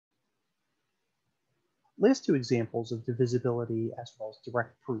Last two examples of divisibility as well as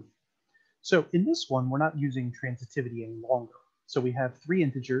direct proof. So in this one, we're not using transitivity any longer. So we have three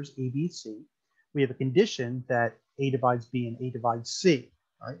integers, a, b, c. We have a condition that a divides b and a divides c.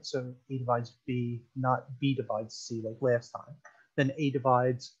 All right, so a divides b, not b divides c like last time. Then a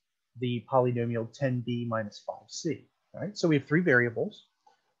divides the polynomial 10b minus 5c. All right, so we have three variables.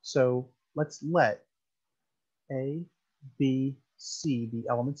 So let's let a, b, c be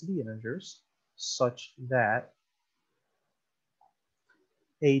elements of the integers such that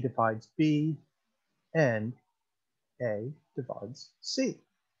a divides b and a divides c.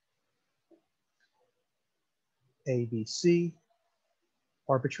 A, B, C,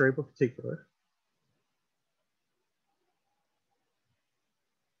 arbitrary but particular.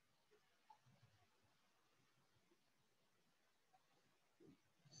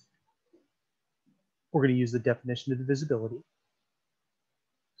 We're going to use the definition of divisibility.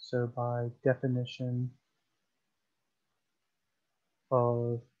 So by definition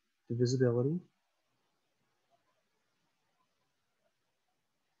of divisibility,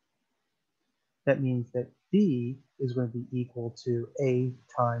 that means that B is going to be equal to A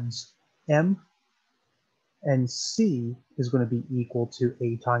times M, and C is going to be equal to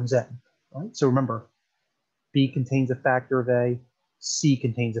A times N. Right? So remember, B contains a factor of A, C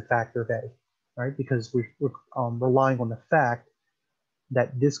contains a factor of A, right? Because we're relying on the fact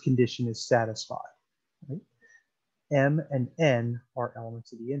that this condition is satisfied. Right? M and N are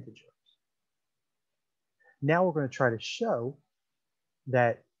elements of the integers. Now we're going to try to show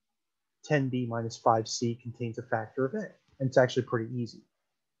that 10b minus 5c contains a factor of A. And it's actually pretty easy.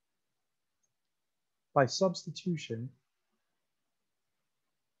 By substitution,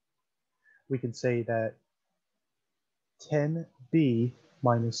 we can say that 10b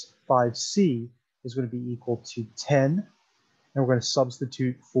minus 5c is going to be equal to 10. And we're going to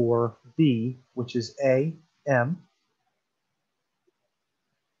substitute for b, which is a, m,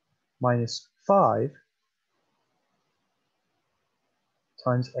 minus 5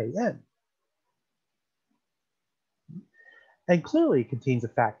 times an. And clearly it contains a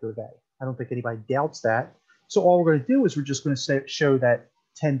factor of A. I don't think anybody doubts that. So all we're going to do is we're just going to show that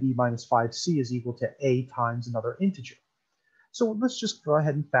 10b minus 5c is equal to A times another integer. So let's just go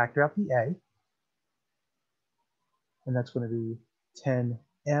ahead and factor out the A. And that's going to be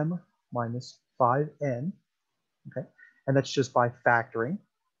 10m minus 5n. Okay, and that's just by factoring.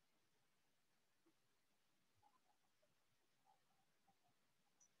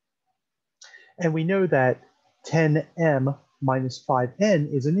 And we know that 10m minus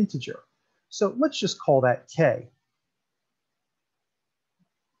 5n is an integer. So let's just call that k.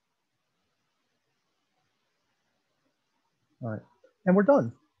 All right, and we're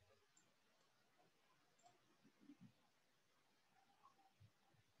done.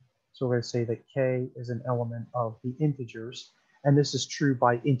 So we're going to say that k is an element of the integers, and this is true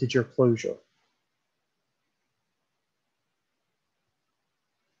by integer closure.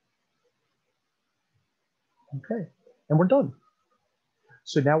 Okay, and we're done.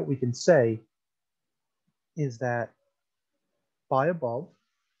 So now what we can say is that by above,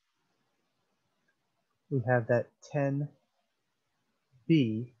 we have that 10b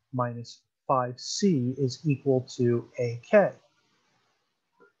minus 5c is equal to ak,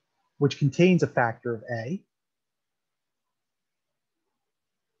 which contains a factor of A.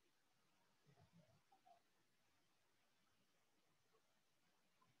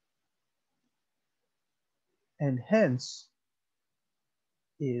 And hence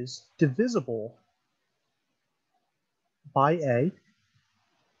is divisible by A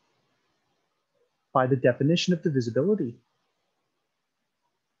by the definition of divisibility.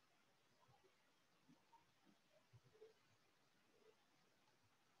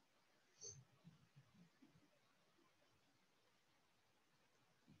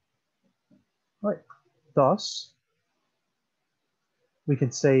 All right. Thus, we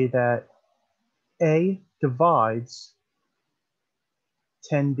can say that A divides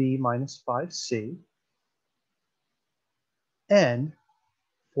 10b minus 5c, and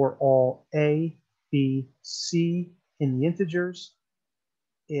for all A, B, C in the integers,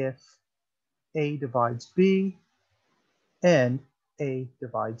 if A divides B and A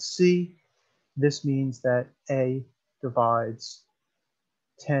divides C, this means that A divides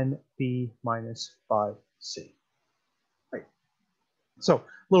 10b minus 5c. Right. So a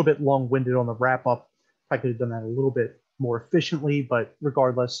little bit long-winded on the wrap-up. I could have done that a little bit more efficiently, but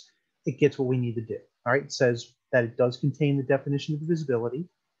regardless, it gets what we need to do. All right, it says that it does contain the definition of divisibility.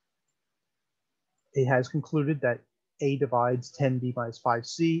 It has concluded that A divides 10b minus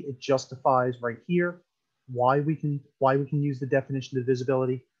 5c. It justifies right here why we can use the definition of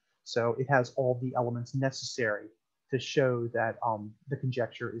divisibility. So it has all the elements necessary to show that the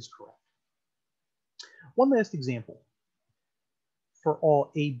conjecture is correct. One last example. For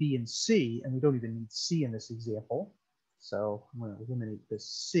all A, B, and C, and we don't even need C in this example, so I'm going to eliminate this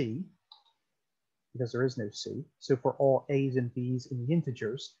C because there is no C. So for all A's and B's in the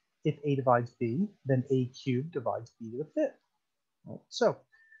integers, if A divides B, then A cubed divides B to the fifth. Right? So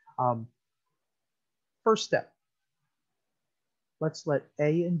first step, let's let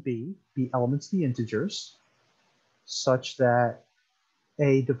A and B be elements of the integers such that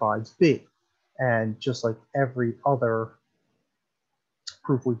A divides B. And just like every other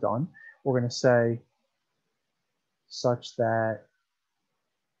proof we've done, we're going to say such that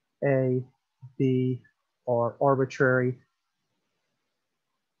A, B are arbitrary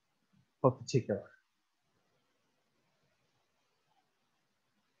but particular.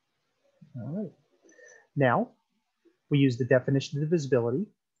 All right. Now we use the definition of divisibility.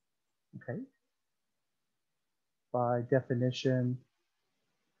 Okay. By definition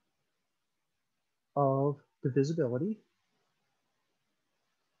of divisibility,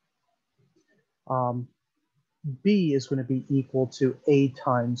 B is going to be equal to A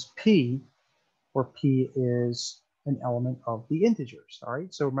times P, where P is an element of the integers. All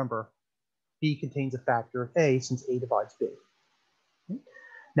right. So remember, B contains a factor of A since A divides B. Okay.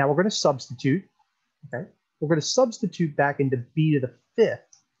 Now we're going to substitute. Okay. We're going to substitute back into B to the fifth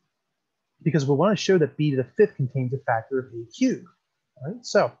because we want to show that B to the fifth contains a factor of A cubed. All right.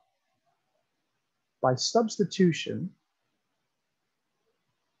 So by substitution,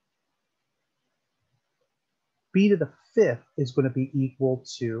 B to the fifth is going to be equal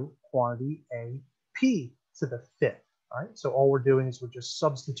to quantity A P to the fifth. All right. So all we're doing is we're just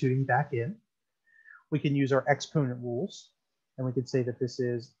substituting back in. We can use our exponent rules, and we could say that this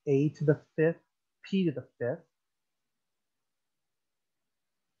is A to the fifth, P to the fifth.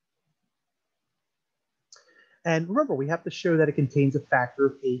 And remember, we have to show that it contains a factor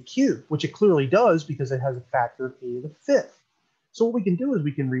of A cubed, which it clearly does because it has a factor of A to the fifth. So what we can do is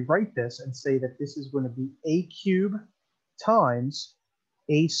we can rewrite this and say that this is going to be A cubed times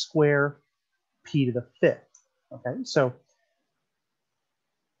A squared P to the fifth. Okay, so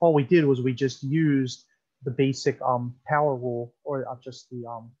all we did was we just used the basic power rule, or just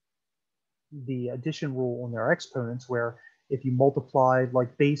the addition rule on their exponents, where if you multiply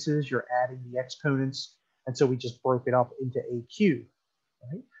like bases, you're adding the exponents. And so we just broke it up into A cubed.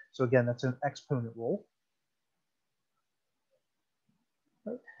 Right? So again, that's an exponent rule.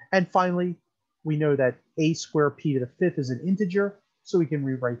 Right? And finally, we know that A squared P to the fifth is an integer. So we can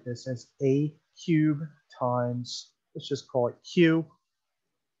rewrite this as A cubed times, let's just call it Q.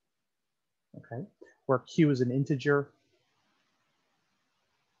 Okay, where Q is an integer.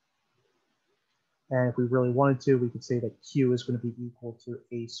 And if we really wanted to, we could say that Q is going to be equal to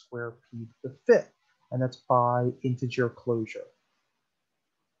A squared P to the fifth. And that's by integer closure.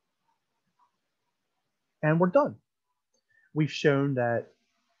 And we're done. We've shown that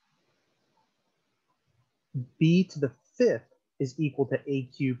B to the fifth is equal to A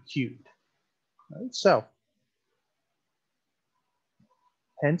cubed cubed. Right? So,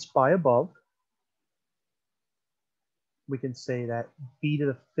 hence by above, we can say that B to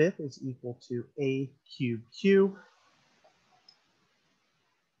the fifth is equal to A cubed cubed,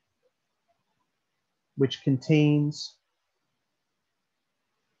 which contains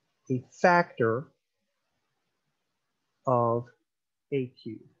a factor of A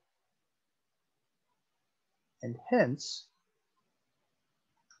cubed. And hence,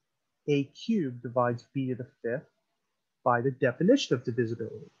 A cubed divides B to the fifth by the definition of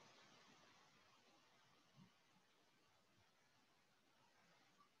divisibility.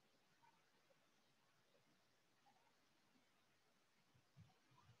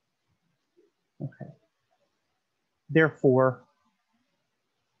 Okay. Therefore,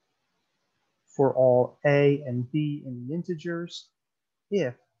 for all A and B in the integers,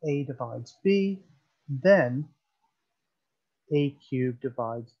 if A divides B, then A cubed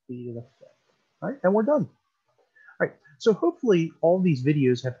divides B to the fifth. All right, and we're done. All right, so hopefully all these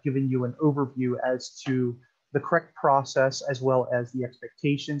videos have given you an overview as to the correct process as well as the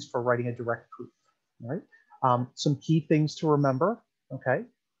expectations for writing a direct proof. All right, some key things to remember. Okay,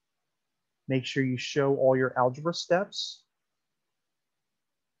 make sure you show all your algebra steps.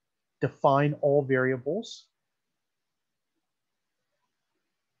 Define all variables.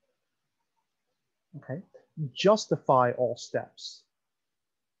 Okay, justify all steps.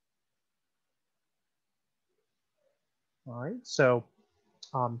 All right, so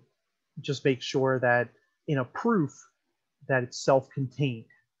just make sure that in a proof that it's self-contained.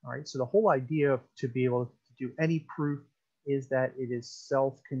 All right, so the whole idea to be able to do any proof is that it is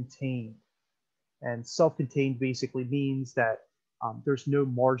self-contained. And self-contained basically means that there's no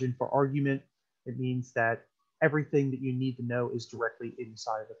margin for argument. It means that everything that you need to know is directly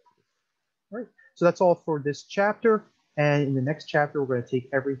inside of the proof. All right, so that's all for this chapter. And in the next chapter, we're going to take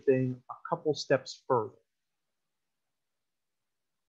everything a couple steps further.